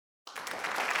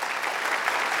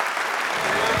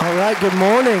All right, good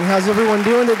morning. How's everyone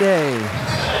doing today?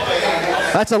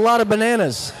 That's a lot of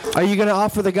bananas. Are you going to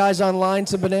offer the guys online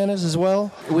some bananas as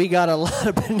well? We got a lot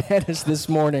of bananas this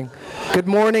morning. Good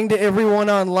morning to everyone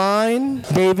online.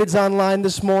 David's online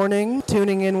this morning,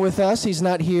 tuning in with us. He's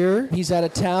not here. He's out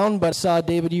of town, but saw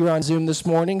David, you were on Zoom this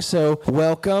morning, so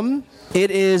welcome. It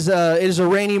is a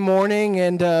rainy morning,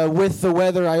 and with the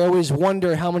weather, I always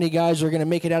wonder how many guys are going to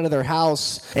make it out of their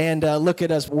house. And look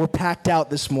at us, we're packed out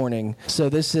this morning. So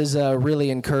this is really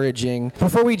encouraging.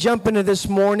 Before we jump into this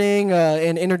morning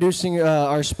and introducing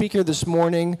our speaker this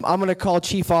morning, I'm going to call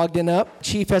Chief Ogden up.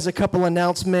 Chief has a couple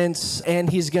announcements, and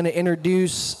he's going to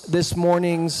introduce this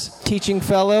morning's teaching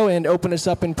fellow and open us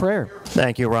up in prayer.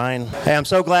 Thank you, Ryan. Hey, I'm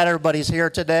so glad everybody's here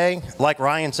today. Like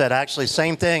Ryan said, actually,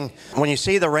 same thing. When you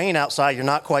see the rain outside, you're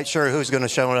not quite sure who's going to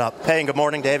show up. Hey, and good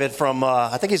morning, David, from,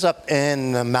 I think he's up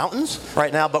in the mountains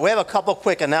right now. But we have a couple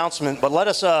quick announcements. But let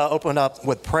us open up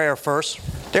with prayer first.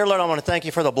 Dear Lord, I want to thank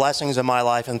you for the blessings in my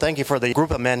life, and thank you for the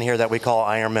group of men here that we call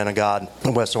Iron Men of God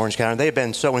in West Orange County. They've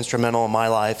been so instrumental in my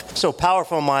life, so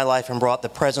powerful in my life, and brought the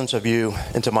presence of you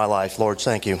into my life. Lord,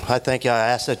 thank you. I thank you. I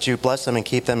ask that you bless them and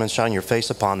keep them and shine your face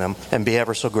upon them and be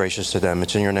ever so gracious to them.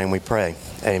 It's in your name we pray.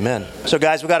 Amen. So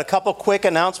guys, we've got a couple quick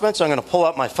announcements. I'm going to pull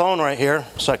up my phone right here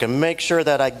so I can make sure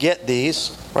that I get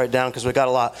these right down because we got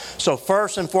a lot. So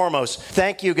first and foremost,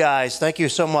 thank you guys. Thank you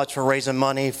so much for raising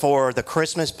money for the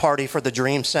Christmas party for the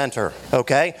Dream Center.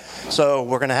 Okay? So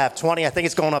we're going to have 20, I think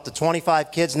it's going up to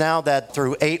 25 kids now that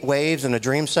through 8 waves in the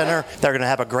Dream Center, they're going to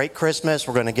have a great Christmas.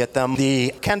 We're going to get them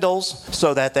the Kindles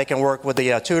so that they can work with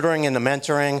the tutoring and the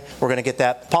mentoring. We're going to get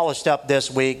that polished up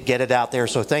this week, get it out there.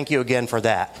 So thank you again for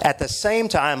that. At the same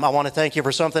time, I want to thank you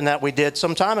for something that we did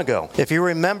some time ago. If you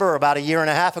remember, about a year and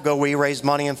a half ago, we raised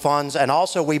money and funds, and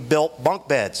also we built bunk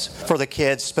beds for the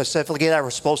kids specifically that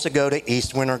were supposed to go to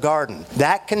East Winter Garden.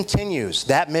 That continues.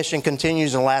 That mission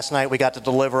continues, and last night we got to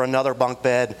deliver another bunk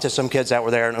bed to some kids that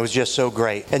were there, and it was just so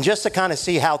great. And just to kind of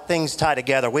see how things tie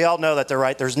together, we all know that they're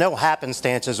right. There's no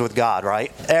happenstances with God,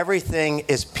 right? Everything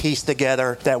is pieced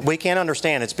together that we can't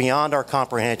understand. It's beyond our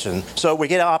comprehension. So we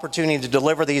get an opportunity to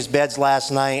deliver these beds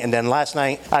last night, and then last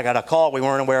night I got a call. We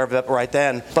weren't aware of it right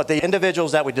then, but the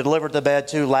individuals that we delivered the bed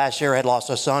to last year had lost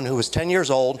a son who was 10 years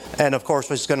old, and of course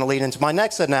was going to lead into my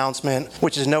next announcement,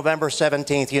 which is November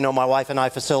 17th. You know, my wife and I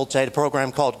facilitate a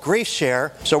program called Grief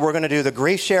Share. So we're going to do the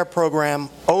Grief Share program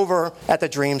over at the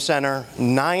Dream Center,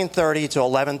 9:30 to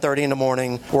 11:30 in the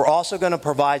morning. We're also going to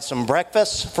provide some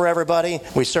breakfast for everybody.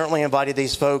 We certainly invited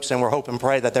these folks, and we're hoping and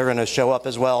pray that they're going to show up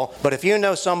as well. But if you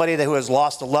know somebody who has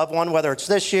lost a loved one, whether it's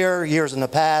this year, years in the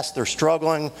past, they're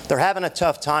struggling, they're having a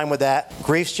tough time with that,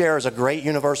 Grief Share is a great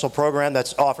universal program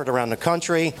that's offered around the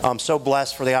country. I'm so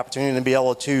blessed for the opportunity to be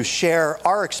able to share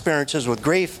our experiences with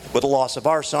grief, with the loss of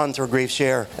our son through Grief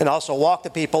Share, and also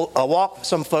walk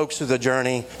some folks through the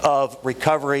journey of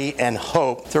recovery and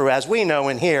hope through, as we know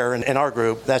in here in our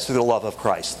group, that's through the love of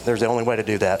Christ. There's the only way to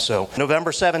do that. So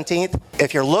November 17th,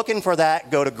 if you're looking for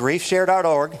that, go to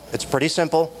griefshare.org. It's pretty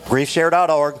simple.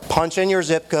 Griefshare.org. Punch in your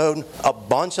zip code. A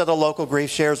bunch of the local Grief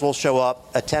Shares will show up.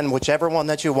 Attend whichever one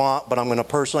that you want, but I'm going to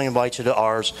personally invite you to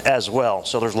ours as well.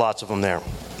 So there's lots of them there.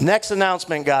 Next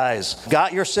announcement, guys.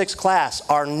 Got your 6th class.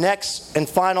 Our next and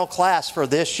final class for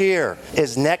this year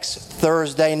is next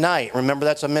Thursday night. Remember,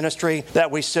 that's a ministry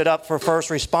that we stood up for first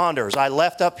responders. I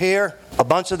left up here a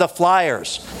bunch of the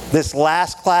flyers. This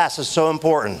last class is so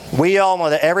important. We all know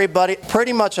that everybody,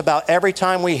 pretty much about every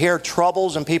time we hear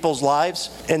troubles in people's lives,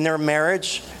 in their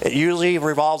marriage, it usually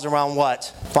revolves around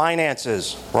what?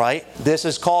 Finances, right? This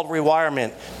is called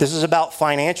rewirement. This is about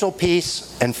financial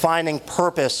peace and finding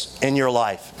purpose in your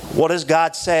life. What does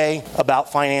God say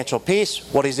about financial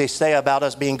peace? What does He say about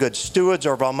us being good stewards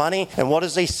of our money? And what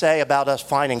does He say about us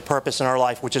finding purpose in our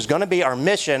life, which is going to be our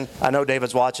mission, I know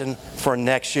David's watching, for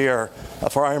next year,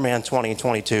 for Ironman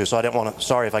 2022. So I didn't want to,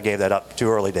 sorry if I gave that up too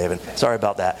early, David. Sorry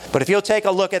about that. But if you'll take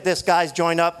a look at this, guys,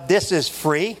 join up. This is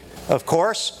free, of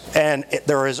course, and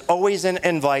there is always an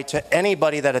invite to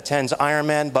anybody that attends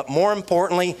Ironman, but more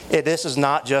importantly, this is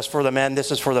not just for the men,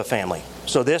 this is for the family.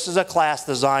 So this is a class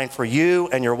designed for you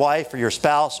and your wife or your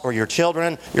spouse or your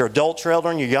children, your adult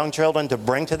children, your young children, to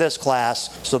bring to this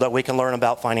class so that we can learn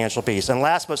about financial peace. And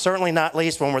last but certainly not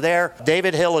least, when we're there,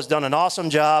 David Hill has done an awesome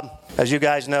job. As you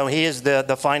guys know, he is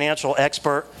the financial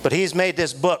expert, but he's made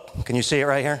this book. Can you see it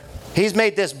right here? He's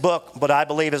made this book, but I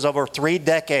believe is over 3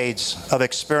 decades of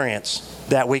experience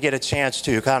that we get a chance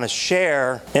to kind of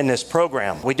share in this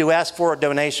program. We do ask for a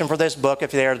donation for this book.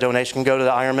 If there, a donation can go to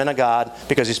the Iron Men of God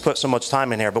because he's put so much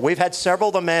time in here. But we've had several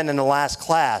of the men in the last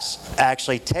class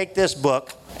actually take this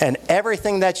book And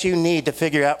everything that you need to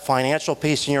figure out financial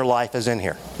peace in your life is in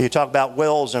here. You talk about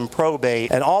wills and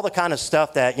probate and all the kind of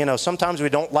stuff that, sometimes we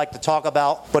don't like to talk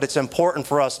about, but it's important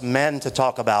for us men to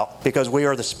talk about because we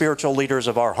are the spiritual leaders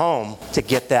of our home to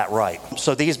get that right.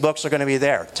 So these books are going to be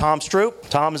there. Tom Stroop,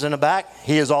 Tom is in the back.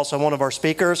 He is also one of our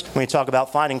speakers. When you talk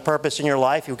about finding purpose in your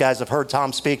life, you guys have heard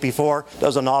Tom speak before.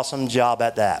 Does an awesome job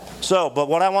at that. But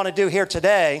what I want to do here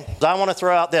today is I want to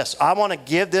throw out this. I want to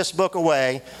give this book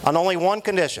away on only one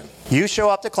condition. You show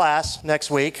up to class next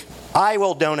week. I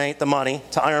will donate the money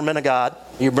to Iron Men of God.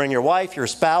 You bring your wife, your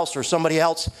spouse, or somebody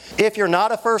else. If you're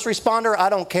not a first responder, I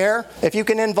don't care. If you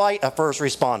can invite a first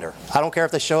responder, I don't care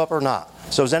if they show up or not.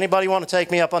 So does anybody want to take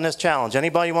me up on this challenge?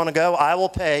 Anybody want to go? I will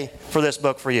pay for this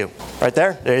book for you. Right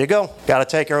there. There you go. Got to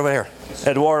take her over here.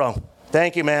 Eduardo.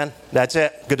 Thank you, man. That's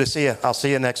it. Good to see you. I'll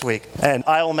see you next week. And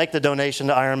I will make the donation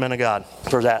to Iron Men of God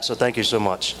for that, so thank you so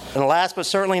much. And last but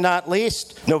certainly not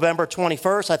least, November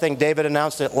 21st, I think David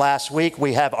announced it last week,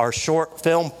 we have our short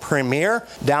film premiere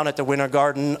down at the Winter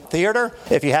Garden Theater.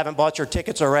 If you haven't bought your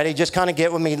tickets already, just kind of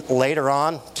get with me later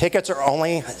on. Tickets are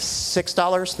only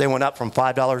 $6. They went up from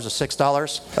 $5 to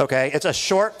 $6. Okay, it's a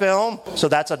short film, so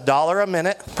that's $1 a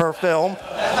minute per film.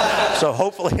 So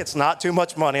hopefully it's not too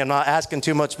much money. I'm not asking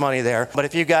too much money there. But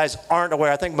if you guys aren't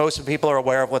aware, I think most of the people are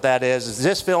aware of what that is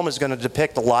this film is going to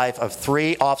depict the life of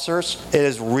 3 officers. It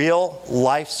is real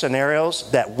life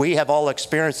scenarios that we have all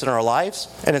experienced in our lives,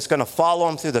 and it's going to follow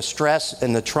them through the stress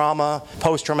and the trauma,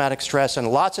 post-traumatic stress, and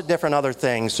lots of different other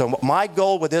things. So my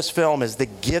goal with this film is to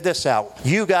give this out.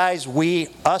 You guys,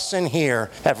 us in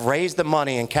here have raised the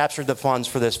money and captured the funds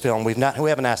for this film. We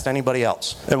haven't asked anybody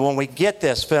else. And when we get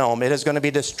this film, it is going to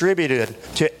be distributed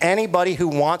to anybody who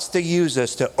wants to use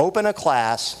this to open a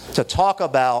class to talk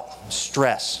about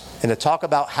stress and to talk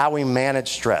about how we manage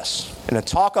stress and to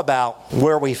talk about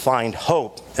where we find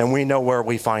hope. And we know where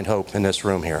we find hope in this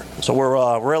room here. So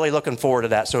we're really looking forward to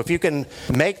that. So if you can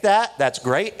make that, that's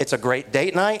great. It's a great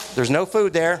date night. There's no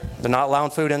food there. They're not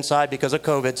allowing food inside because of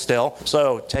COVID still.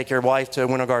 So take your wife to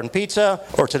Winter Garden Pizza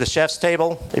or to the chef's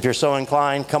table. If you're so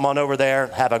inclined, come on over there.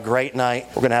 Have a great night.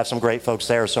 We're going to have some great folks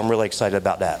there, so I'm really excited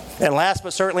about that. And last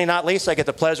but certainly not least, I get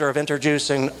the pleasure of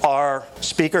introducing our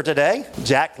speaker today,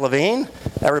 Jack Levine.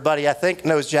 Everybody, I think,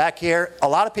 knows Jack here. A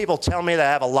lot of people tell me that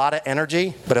I have a lot of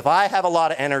energy, but if I have a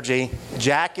lot of energy,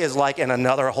 Jack is like in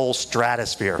another whole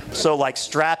stratosphere. So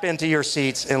strap into your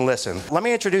seats and listen. Let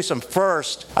me introduce him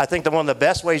first. I think that one of the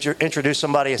best ways you introduce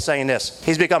somebody is saying this.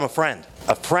 He's become a friend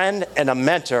and a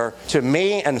mentor to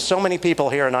me and so many people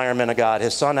here in Iron Men of God.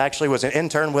 His son actually was an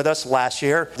intern with us last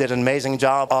year, did an amazing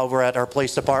job over at our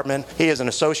police department. He is an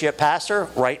associate pastor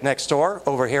right next door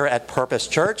over here at Purpose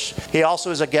Church. He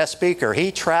also is a guest speaker.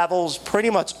 He travels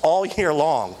pretty much all year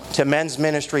long to men's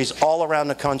ministries all around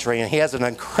the country, and he has an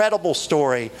incredible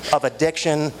story of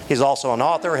addiction. He's also an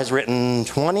author, has written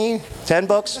 10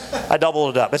 books. I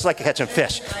doubled it up. It's like catching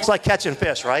fish. It's like catching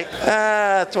fish, right?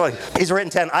 20. He's written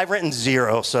 10. I've written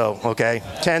 0, so, okay.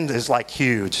 10 is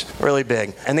huge, really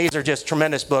big. And these are just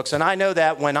tremendous books. And I know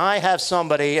that when I have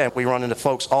somebody, and we run into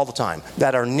folks all the time,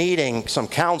 that are needing some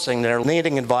counseling, that are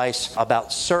needing advice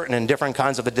about certain and different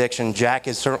kinds of addiction, Jack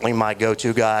is certainly my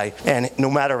go-to guy. And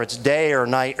no matter if it's day or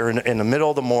night or in the middle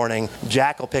of the morning,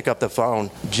 Jack will pick up the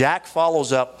phone. Jack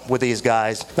follows up with these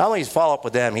guys. Not only does he follow up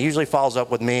with them, he usually follows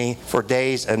up with me for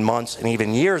days and months and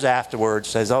even years afterwards,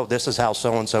 says, oh, this is how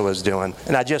so-and-so is doing.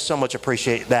 And I just so much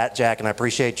appreciate that, Jack, and I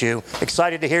appreciate you.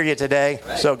 Excited to hear you today.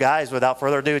 So guys, without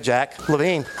further ado, Jack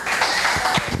Levine.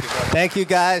 Thank you,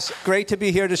 guys. Great to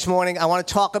be here this morning. I want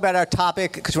to talk about our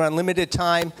topic, because we're on limited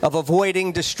time, of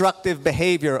avoiding destructive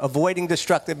behavior. Avoiding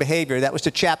destructive behavior. That was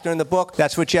the chapter in the book.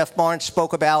 That's what Jeff Barnes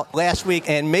spoke about last week.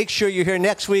 And make sure you're here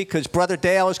next week, because Brother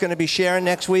Dale is going to be sharing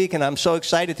next week, and I'm so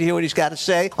excited to hear what he's got to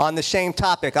say on the same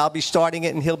topic. I'll be starting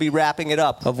it, and he'll be wrapping it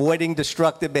up. Avoiding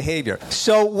destructive behavior.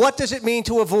 So what does it mean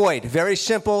to avoid? Very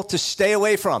simple, to stay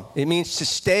away from. It means to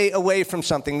stay away from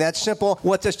something. That's simple.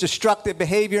 What does destructive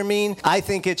behavior mean? I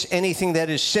think it's anything that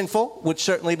is sinful would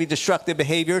certainly be destructive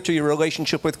behavior to your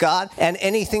relationship with God, and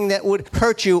anything that would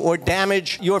hurt you or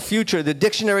damage your future. The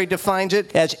dictionary defines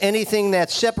it as anything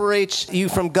that separates you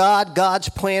from God, God's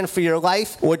plan for your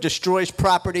life, or destroys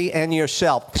property and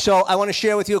yourself. So I want to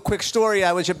share with you a quick story.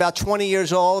 I was about 20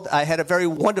 years old. I had a very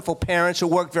wonderful parents who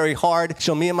worked very hard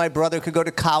so me and my brother could go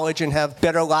to college and have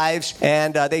better lives,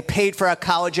 and they paid for our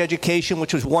college education,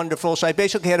 which was wonderful. So I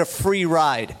basically had a free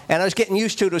ride, and I was getting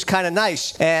used to it. It was kind of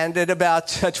nice. And at about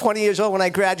 20 years old, when I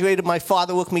graduated, my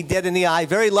father looked me dead in the eye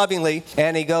very lovingly,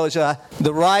 and he goes,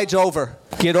 the ride's over.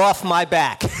 Get off my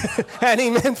back. And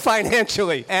he meant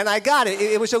financially. And I got it.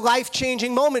 It was a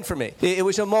life-changing moment for me. It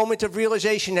was a moment of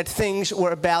realization that things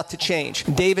were about to change.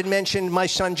 David mentioned my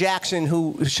son Jackson,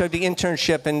 who served the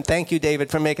internship, and thank you, David,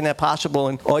 for making that possible,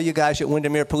 and all you guys at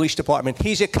Windermere Police Department.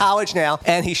 He's at college now,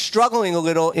 and he's struggling a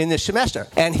little in this semester.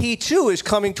 And he, too, is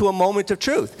coming to a moment of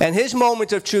truth. And his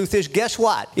moment of truth is, guess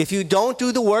what? If you don't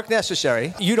do the work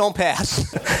necessary, you don't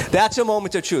pass. That's a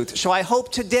moment of truth. So I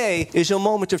hope today is a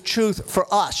moment of truth for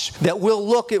us, that we'll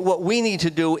look at what we need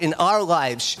to do in our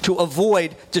lives to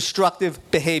avoid destructive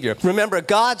behavior. Remember,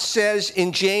 God says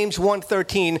in James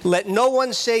 1:13, let no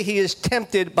one say he is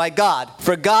tempted by God,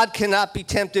 for God cannot be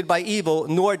tempted by evil,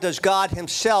 nor does God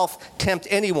himself tempt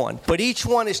anyone. But each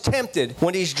one is tempted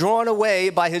when he's drawn away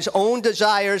by his own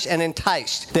desires and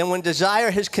enticed. Then when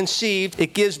desire has conceived,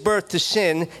 it gives birth to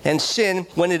sin, and sin,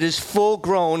 when it is full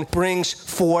grown, brings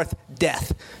forth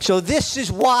death. So this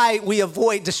is why we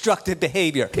avoid destructive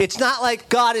behavior. It's not like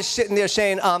God is sitting there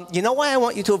saying, you know why I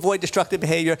want you to avoid destructive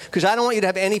behavior? Because I don't want you to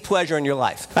have any pleasure in your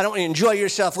life. I don't want you to enjoy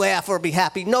yourself, laugh, or be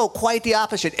happy. No, quite the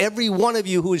opposite. Every one of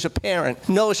you who is a parent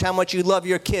knows how much you love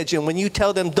your kids, and when you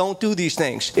tell them don't do these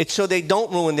things, it's so they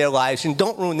don't ruin their lives and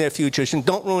don't ruin their futures and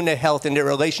don't ruin their health and their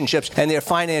relationships and their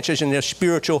finances and their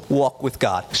spiritual walk with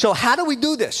God. So how do we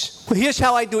do this? Well, here's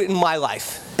how I do it in my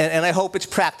life. And I hope it's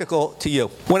practical to you.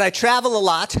 When I travel a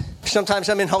lot, sometimes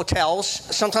I'm in hotels.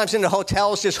 Sometimes in the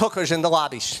hotels, there's hookers in the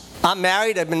lobbies. I'm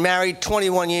married. I've been married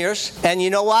 21 years. And you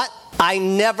know what? I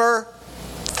never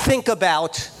think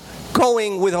about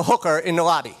going with a hooker in the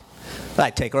lobby. I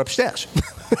take her upstairs.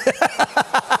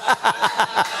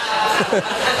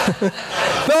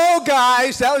 No,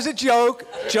 guys, that was a joke.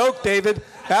 Joke, David.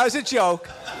 That was a joke.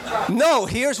 No,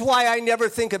 here's why I never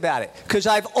think about it. Because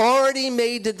I've already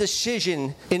made the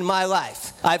decision in my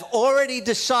life. I've already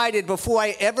decided before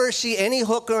I ever see any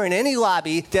hooker in any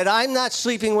lobby that I'm not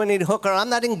sleeping with any hooker, I'm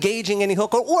not engaging any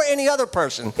hooker or any other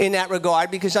person in that regard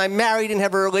because I'm married and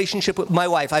have a relationship with my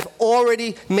wife. I've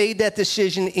already made that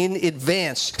decision in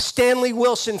advance. Stanley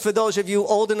Wilson, for those of you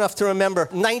old enough to remember,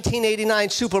 1989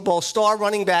 Super Bowl star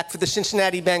running back for the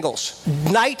Cincinnati Bengals.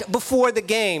 Night before the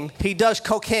game, he does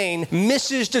cocaine,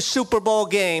 misses the Super Bowl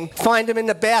game, find him in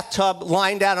the bathtub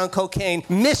lined out on cocaine,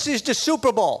 misses the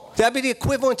Super Bowl. That'd be the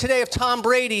equivalent today of Tom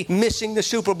Brady missing the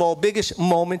Super Bowl, biggest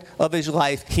moment of his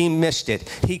life. He missed it.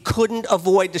 He couldn't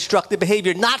avoid destructive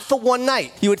behavior, not for one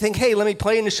night. You would think, hey, let me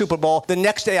play in the Super Bowl. The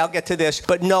next day I'll get to this.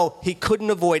 But no, he couldn't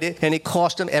avoid it, and it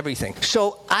cost him everything.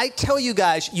 So I tell you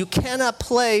guys, you cannot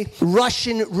play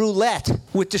Russian roulette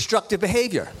with destructive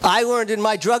behavior. I learned in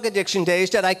my drug addiction days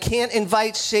that I can't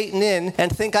invite Satan in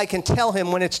and think I can tell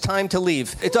him when it's time to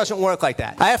leave. It doesn't work like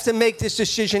that. I have to make this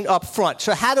decision up front.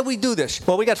 So how do we do this?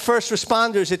 Well, we got first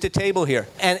responders at the table here.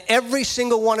 And every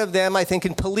single one of them, I think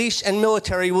in police and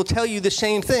military, will tell you the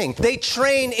same thing. They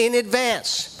train in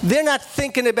advance. They're not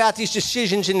thinking about these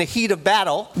decisions in the heat of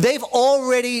battle. They've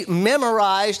already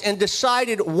memorized and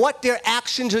decided what their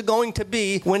actions are going to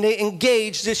be when they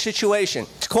engage this situation.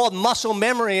 It's called muscle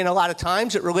memory, and a lot of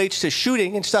times it relates to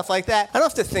shooting and stuff like that. I don't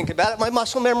have to think about it. My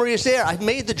muscle memory is there. I've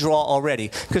made the draw already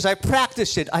because I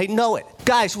practiced it. I know it.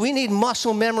 Guys, we need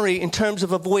muscle memory in terms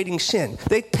of avoiding sin.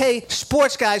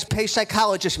 Sports guys pay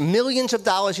psychologists millions of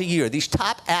dollars a year, these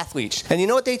top athletes. And you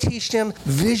know what they teach them?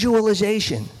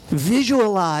 Visualization.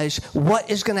 Visualize what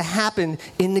is going to happen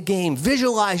in the game.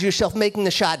 Visualize yourself making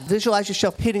the shot. Visualize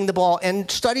yourself hitting the ball. And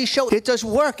studies show it does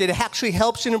work. It actually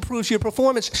helps and improves your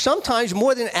performance, sometimes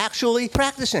more than actually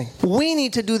practicing. We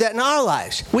need to do that in our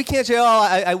lives. We can't say,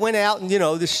 I went out and,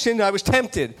 the sin, I was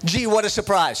tempted. Gee, what a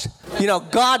surprise.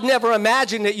 God never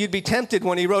imagined that you'd be tempted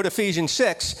when he wrote Ephesians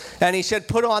 6. And he said,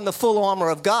 put on the full armor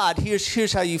of God.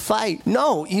 Here's how you fight.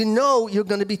 No, you're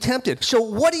going to be tempted. So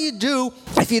what do you do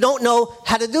if you don't know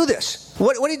how to do this?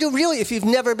 What do you do really if you've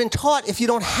never been taught, if you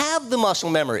don't have the muscle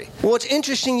memory? Well, it's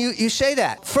interesting you say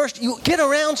that. First, you get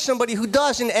around somebody who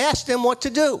does and ask them what to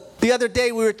do. The other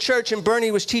day we were at church and Bernie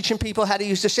was teaching people how to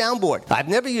use the soundboard. I've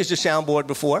never used a soundboard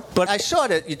before, but I saw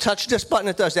that you touch this button,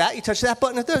 it does that. You touch that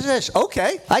button, it does this.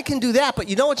 Okay, I can do that, but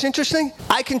you know what's interesting?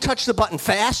 I can touch the button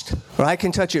fast, or I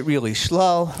can touch it really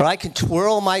slow, or I can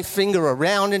twirl my finger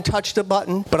around and touch the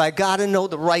button, but I gotta know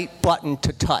the right button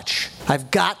to touch. I've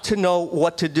got to know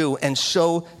what to do, and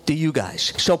so do you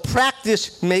guys. So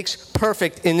practice makes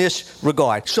perfect in this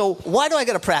regard. So why do I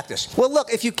got to practice? Well,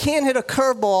 look, if you can't hit a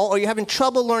curveball or you're having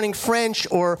trouble learning French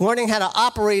or learning how to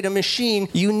operate a machine,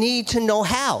 you need to know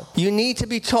how. You need to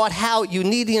be taught how. You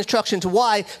need the instructions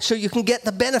why so you can get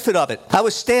the benefit of it. I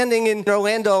was standing in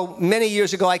Orlando many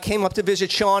years ago. I came up to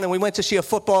visit Sean, and we went to see a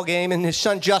football game, and his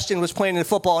son Justin was playing in the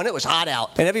football, and it was hot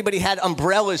out. And everybody had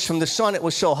umbrellas from the sun. It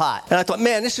was so hot. And I thought,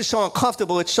 man, this is so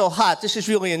uncomfortable. It's so hot. This is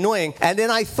really annoying. And then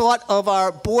I thought of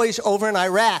our boys over in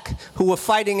Iraq who were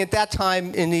fighting at that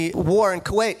time in the war in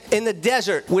Kuwait, in the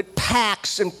desert with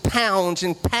packs and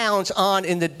pounds on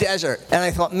in the desert. And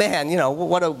I thought, man, you know,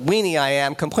 what a weenie I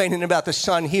am complaining about the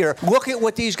sun here. Look at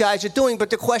what these guys are doing. But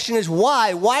the question is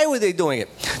why? Why were they doing it?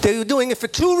 They were doing it for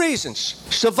two reasons: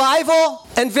 survival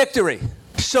and victory.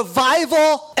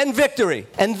 Survival and victory.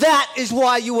 And that is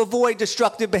why you avoid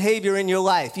destructive behavior in your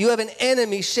life. You have an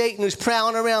enemy, Satan, who's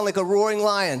prowling around like a roaring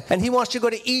lion. And he wants to go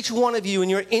to each one of you in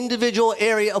your individual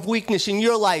area of weakness in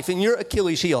your life, in your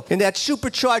Achilles heel, in that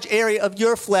supercharged area of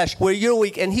your flesh where you're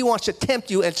weak. And he wants to tempt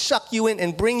you and suck you in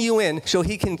and bring you in so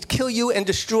he can kill you and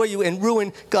destroy you and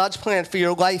ruin God's plan for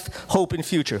your life, hope, and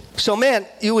future. So, man,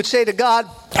 you would say to God,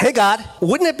 hey, God,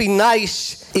 wouldn't it be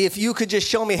nice if you could just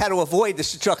show me how to avoid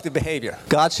this destructive behavior?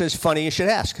 God says, funny you should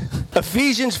ask.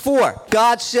 Ephesians 4,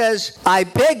 God says, I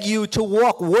beg you to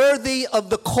walk worthy of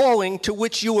the calling to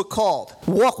which you were called.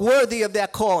 Walk worthy of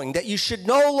that calling, that you should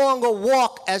no longer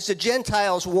walk as the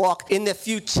Gentiles walk in the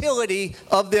futility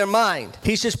of their mind.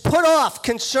 He says, put off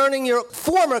concerning your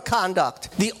former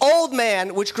conduct the old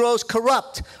man which grows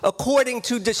corrupt according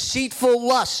to deceitful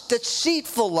lust,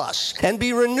 and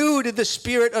be renewed in the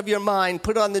spirit of your mind.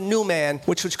 Put on the new man,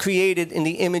 which was created in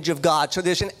the image of God. So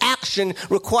there's an action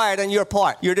required on your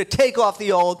part. You're to take off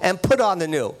the old and put on the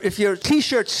new. If your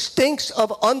t-shirt stinks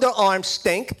of underarm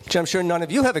stink, which I'm sure none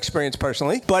of you have experienced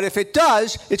personally, but if it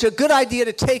does, it's a good idea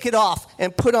to take it off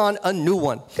and put on a new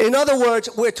one. In other words,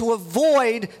 we're to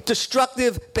avoid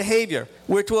destructive behavior.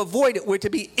 We're to avoid it. We're to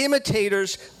be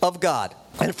imitators of God.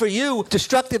 And for you,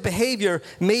 destructive behavior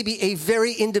may be a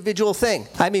very individual thing.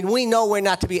 I mean, we know we're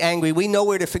not to be angry. We know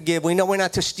we're to forgive. We know we're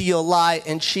not to steal, lie,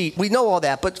 and cheat. We know all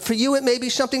that. But for you, it may be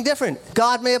something different.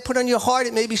 God may have put on your heart.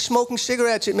 It may be smoking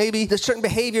cigarettes. It may be the certain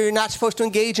behavior you're not supposed to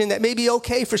engage in that may be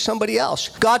okay for somebody else.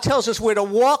 God tells us we're to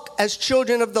walk as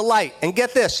children of the light. And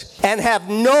get this, and have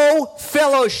no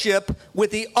fellowship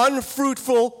with the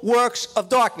unfruitful works of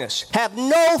darkness. Have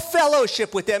no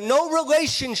fellowship with them, no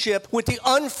relationship with the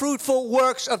unfruitful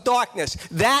works of darkness.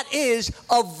 That is,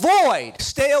 avoid,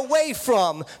 stay away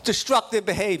from destructive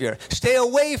behavior. Stay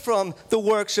away from the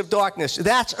works of darkness.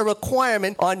 That's a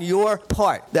requirement on your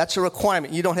part. That's a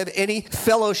requirement. You don't have any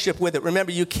fellowship with it.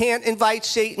 Remember, you can't invite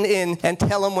Satan in and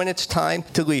tell him when it's time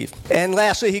to leave. And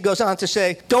lastly, he goes on to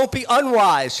say, don't be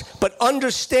unwise, but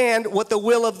understand what the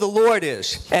will of the Lord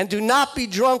is. And do not be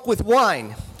drunk with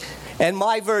wine. And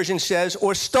my version says,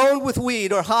 or stoned with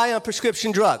weed or high on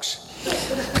prescription drugs.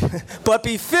 But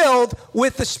be filled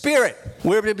with the Spirit.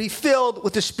 We're to be filled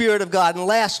with the Spirit of God. And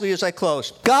lastly, as I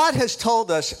close, God has told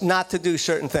us not to do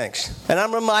certain things. And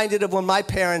I'm reminded of when my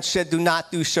parents said, do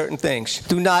not do certain things.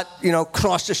 Do not,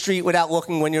 cross the street without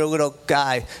looking when you're a little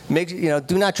guy.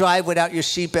 Do not drive without your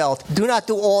seatbelt. Do not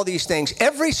do all these things.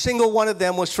 Every single one of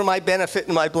them was for my benefit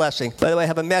and my blessing. By the way, I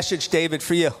have a message, David,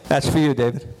 for you. That's for you,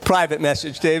 David. Private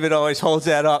message. David always holds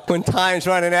that up when time's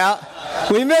running out.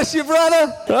 We miss you,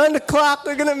 brother. On the clock,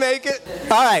 we're going to make it.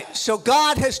 All right, so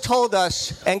God has told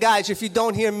us, and guys, if you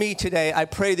don't hear me today, I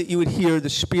pray that you would hear the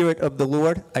Spirit of the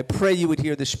Lord. I pray you would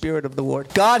hear the Spirit of the Lord.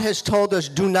 God has told us,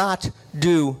 do not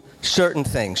do certain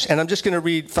things. And I'm just going to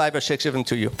read 5 or 6 of them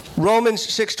to you. Romans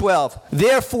 6:12.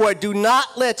 Therefore, do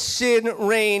not let sin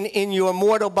reign in your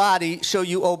mortal body so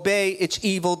you obey its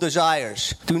evil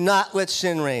desires. Do not let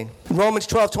sin reign. Romans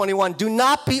 12:21. Do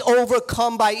not be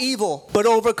overcome by evil, but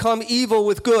overcome evil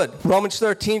with good. Romans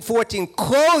 13:14.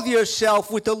 Clothe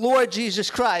yourself with the Lord Jesus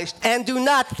Christ and do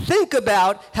not think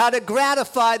about how to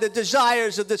gratify the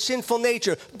desires of the sinful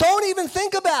nature. Don't even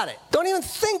think about it. Don't even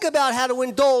think about how to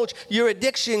indulge your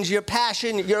addictions, your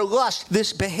passion, your lust.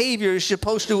 This behavior is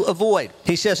supposed to avoid.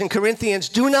 He says in Corinthians,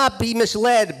 do not be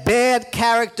misled. Bad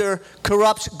character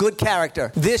corrupts good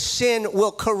character. This sin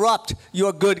will corrupt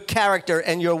your good character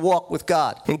and your walk with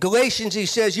God. In Galatians, he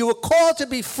says, you were called to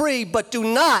be free, but do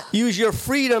not use your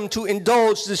freedom to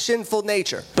indulge the sinful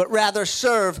nature, but rather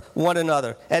serve one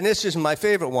another. And this is my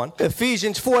favorite one.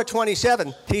 Ephesians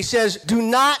 4:27. He says, do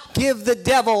not give the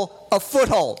devil a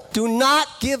foothold. Do not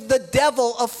give the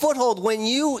devil a foothold. When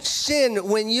you sin,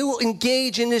 when you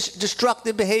engage in this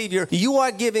destructive behavior, you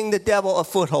are giving the devil a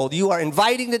foothold. You are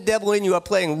inviting the devil in. You are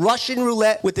playing Russian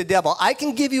roulette with the devil. I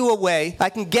can give you a way, I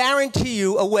can guarantee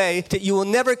you a way that you will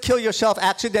never kill yourself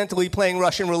accidentally playing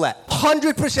Russian roulette.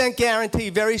 100% guarantee,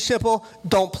 very simple,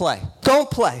 don't play. Don't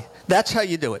play. That's how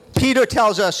you do it. Peter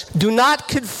tells us, do not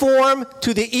conform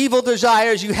to the evil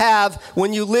desires you have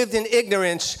when you lived in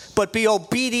ignorance, but be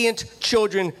obedient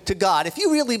children to God. If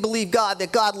you really believe God,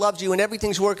 that God loves you and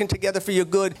everything's working together for your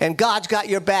good and God's got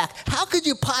your back, how could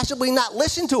you possibly not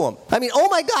listen to him? I mean, oh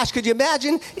my gosh, could you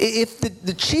imagine if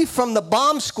the chief from the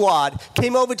bomb squad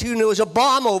came over to you and there was a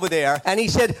bomb over there and he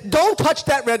said, don't touch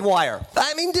that red wire.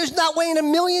 I mean, there's not way in a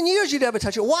million years you'd ever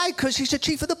touch it. Why? Because he's the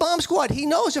chief of the bomb squad. He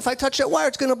knows if I touch that wire,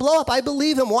 it's going to blow up. I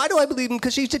believe him. Why do I believe him?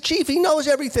 Because he's the chief. He knows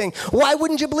everything. Why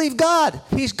wouldn't you believe God?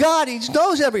 He's God. He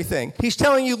knows everything. He's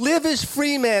telling you, live as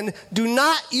free men. Do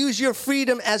not use your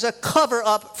freedom as a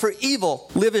cover-up for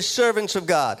evil. Live as servants of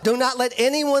God. Do not let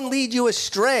anyone lead you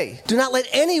astray. Do not let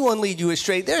anyone lead you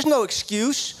astray. There's no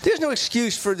excuse. There's no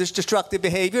excuse for this destructive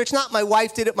behavior. It's not my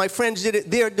wife did it, my friends did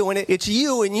it, they're doing it. It's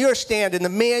you and your stand and the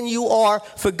man you are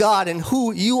for God and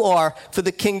who you are for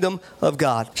the kingdom of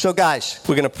God. So guys,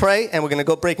 we're going to pray and we're going to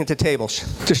go break into tables.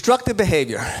 Destructive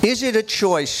behavior. Is it a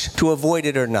choice to avoid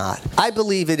it or not? I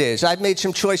believe it is. I've made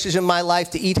some choices in my life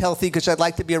to eat healthy because I'd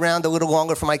like to be around a little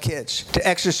longer for my kids, to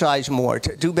exercise more,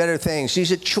 to do better things.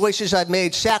 These are choices I've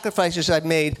made, sacrifices I've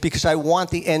made because I want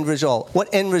the end result. What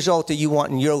end result do you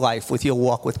want in your life with your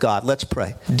walk with God? Let's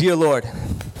pray. Dear Lord,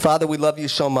 Father, we love you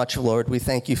so much, Lord. We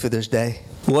thank you for this day.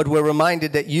 Lord, we're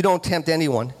reminded that you don't tempt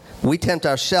anyone. We tempt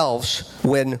ourselves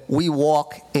when we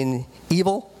walk in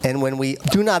evil and when we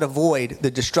do not avoid the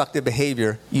destructive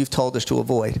behavior you've told us to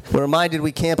avoid. We're reminded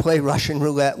we can't play Russian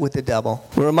roulette with the devil.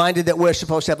 We're reminded that we're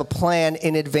supposed to have a plan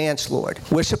in advance, Lord.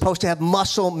 We're supposed to have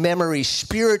muscle memory,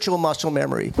 spiritual muscle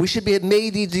memory. We should have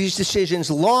made these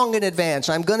decisions long in advance.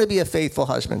 I'm going to be a faithful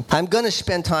husband. I'm going to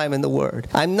spend time in the Word.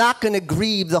 I'm not going to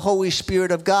grieve the Holy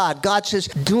Spirit of God. God says,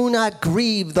 do not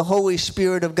grieve the Holy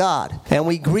Spirit of God. And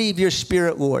we grieve your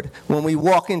Spirit, Lord, when we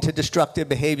walk into destructive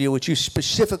behavior, which you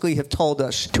specifically have told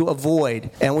us to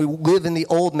avoid, and we live in the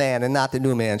old man and not the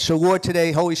new man. So Lord,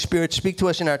 today, Holy Spirit, speak to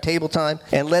us in our table time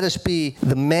and let us be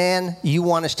the man you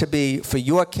want us to be for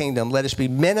your kingdom. Let us be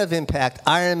men of impact,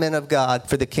 iron men of God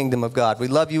for the kingdom of God. We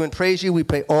love you and praise you. We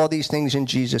pray all these things in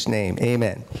Jesus' name.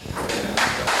 Amen.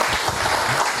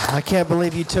 I can't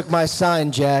believe you took my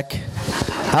sign, Jack.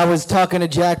 I was talking to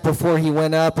Jack before he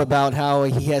went up about how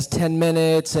he has 10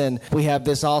 minutes and we have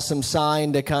this awesome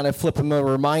sign to kind of flip him a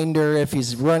reminder if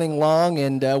he's running long,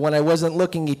 and when I wasn't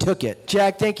looking, he took it.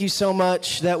 Jack, thank you so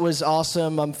much. That was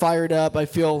awesome. I'm fired up. I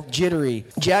feel jittery.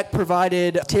 Jack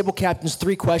provided table captains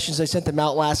 3 questions. I sent them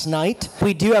out last night.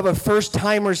 We do have a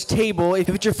first-timers table. If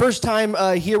it's your first time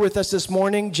here with us this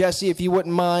morning, Jesse, if you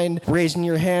wouldn't mind raising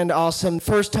your hand, awesome.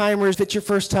 First-timers, if it's your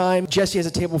first time, Jesse has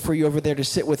a table for you over there to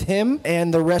sit with him,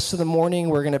 and the rest of the morning,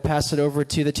 we're going to pass it over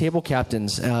to the table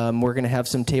captains. We're going to have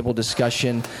some table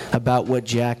discussion about what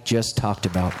Jack just talked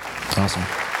about.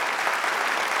 Awesome.